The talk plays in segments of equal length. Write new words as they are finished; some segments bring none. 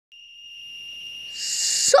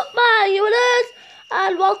up, my users,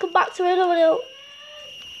 and welcome back to another video.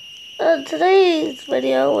 In today's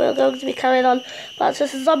video, we're going to be carrying on Plants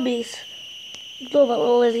vs Zombies. Ignore that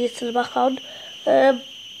little idiot in the background.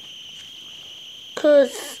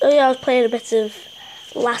 Because I was playing a bit of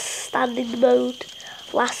last standing mode,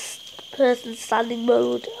 last person standing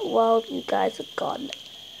mode, while you guys are gone.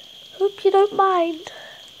 Hope you don't mind.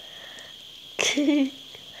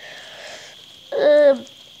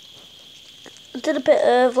 I did a bit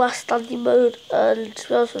of last standing mode, and to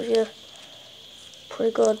be honest with you,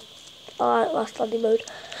 pretty good. I like last standing mode.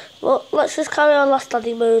 Well, let's just carry on last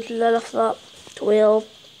standing mode, and then after that, we'll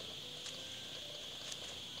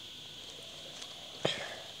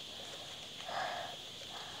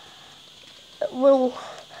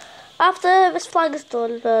after this flag is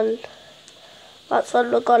done, then that's when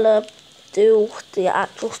we're gonna do the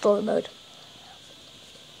actual story mode.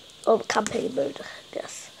 Or the campaign mode,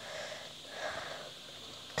 yes.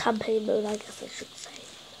 Campaign mode, I guess I should say.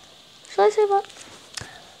 Should I say that?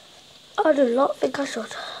 I do not think I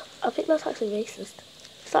should. I think that's actually racist.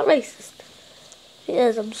 Is that racist? If it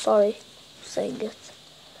is, I'm sorry for saying it.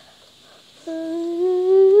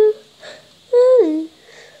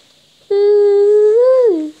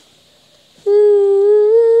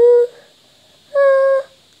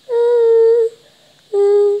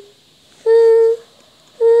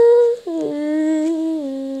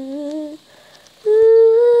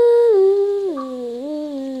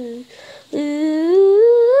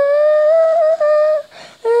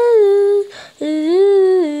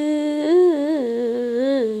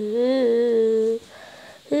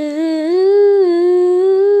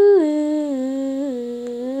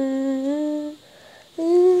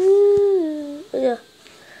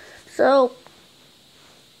 So,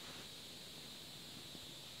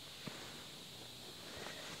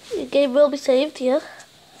 your game will be saved here.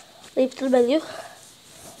 Leave to the menu.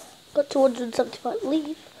 Got 275.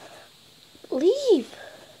 Leave. Leave.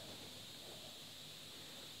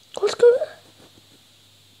 What's going on?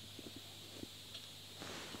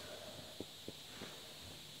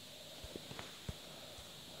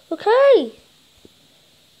 Okay.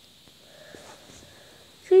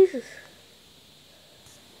 Jesus.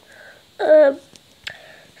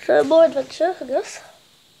 So more adventure, I guess.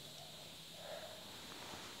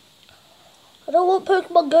 I don't want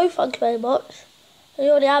Pokemon Go, thank you very much. I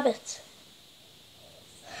already have it.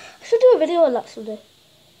 I should do a video on that someday.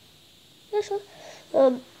 Yes, sir.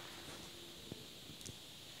 Him.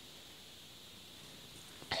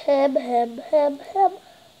 Under him.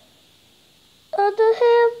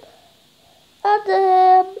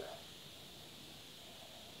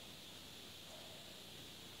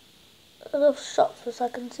 I'm gonna shop for a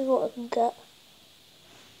second, see what I can get.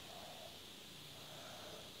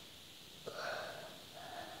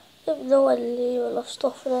 I have no idea enough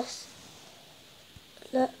stuff for this.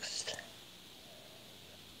 Next.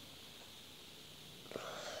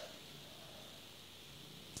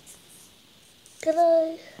 Can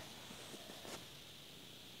I?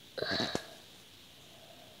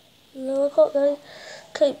 No, I can't go.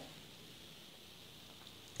 Okay.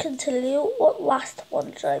 Continue. What last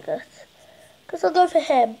one should I get? Because I'll go for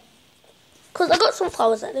him. Because I got some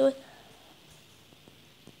flowers anyway.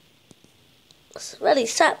 It's ready,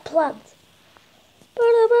 set, plant.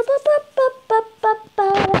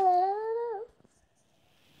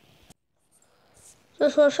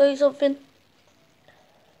 Just want to show you something.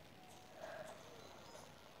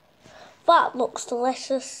 That looks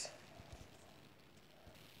delicious.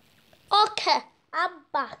 Okay, I'm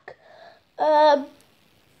back. And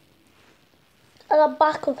I'm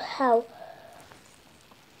back of hell.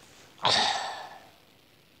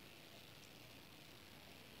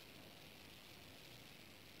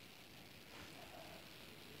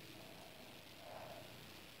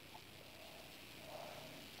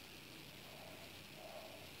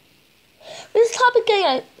 This type of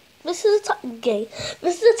game, this is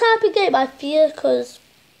the type of game I fear, because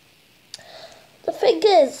the thing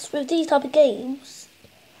is with these type of games,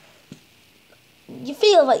 you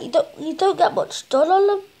feel like you don't get much done on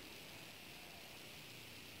them,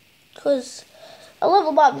 because a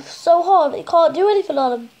level map is so hard that you can't do anything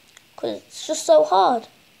on them, because it's just so hard.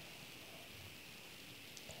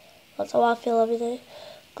 That's how I feel every day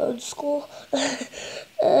going to school.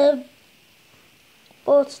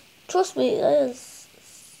 But trust me, it's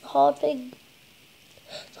a hard thing.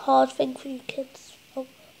 It's a hard thing for you kids. Well,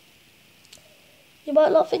 you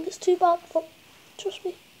might not think it's too bad, but trust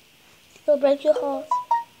me, it'll break your heart.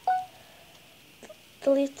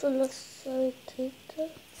 Delete the necessary data.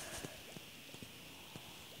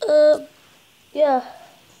 Yeah.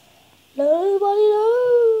 Nobody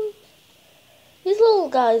knows. These little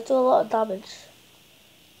guys do a lot of damage.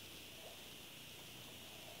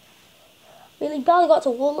 Really barely got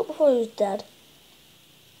to one up before he was dead.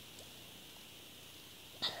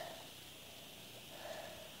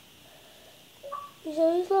 He's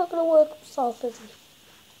not going to work himself, is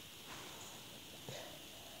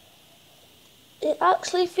he? It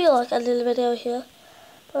actually feels like ending the video here.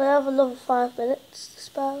 But I have another 5 minutes to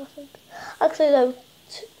spare, I think. Actually, no.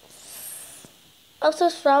 After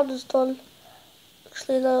this round is done,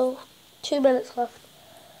 actually, no. 2 minutes left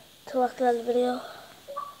till I can end the video.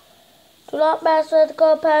 Do not mess with the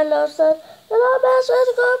compound, no son. Do not mess with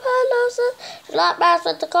the compound, no son. Do not mess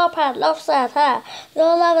with the compound, no son. Huh?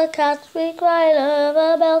 You'll never catch me crying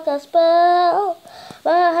over milk and spill.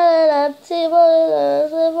 My head empty,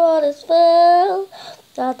 what is filled.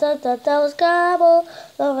 That was gobble,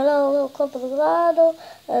 loving all little clump of the glado,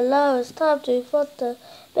 and now it's time to foot the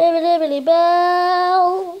baby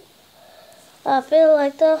bell. I feel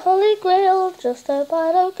like the Holy Grail, just hope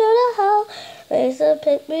I don't go to hell. Raise and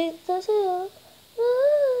pick me to see.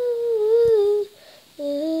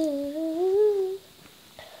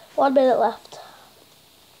 1 minute left.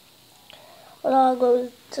 Well, I'm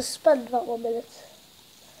going to spend that 1 minute.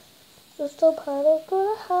 Just hope I don't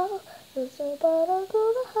go to hell. Just hope I don't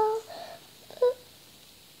go to hell.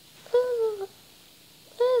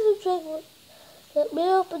 Get me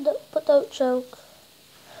up but don't choke.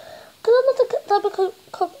 Because I'm not the type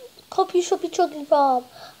of cup you should be chugging from.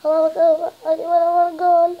 I want to go anywhere I want to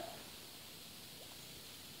go on.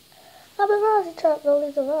 I'm a rising champ, no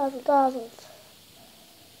leads a rise of thousands.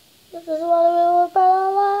 This is what I really want about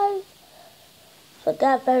our lives.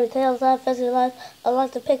 Forget fairy tales and fantasy life. I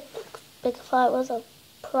like to pick a fight with a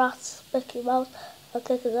Pratt, Mickey Mouse. I'll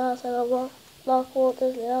kick his ass and I'll knock Walt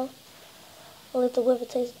Disney out. I'll leave the with a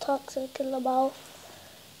taste of toxic in the mouth.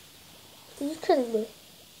 Are you kidding me?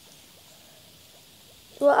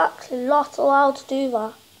 You were actually not allowed to do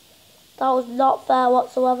that. That was not fair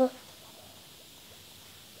whatsoever.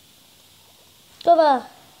 Come on.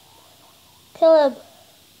 Kill him.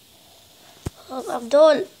 I'm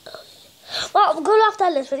done. Well, I'm going to have to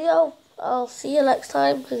end this video. I'll see you next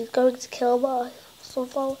time because he's going to kill my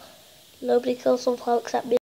sunflower. Nobody kills sunflower except me.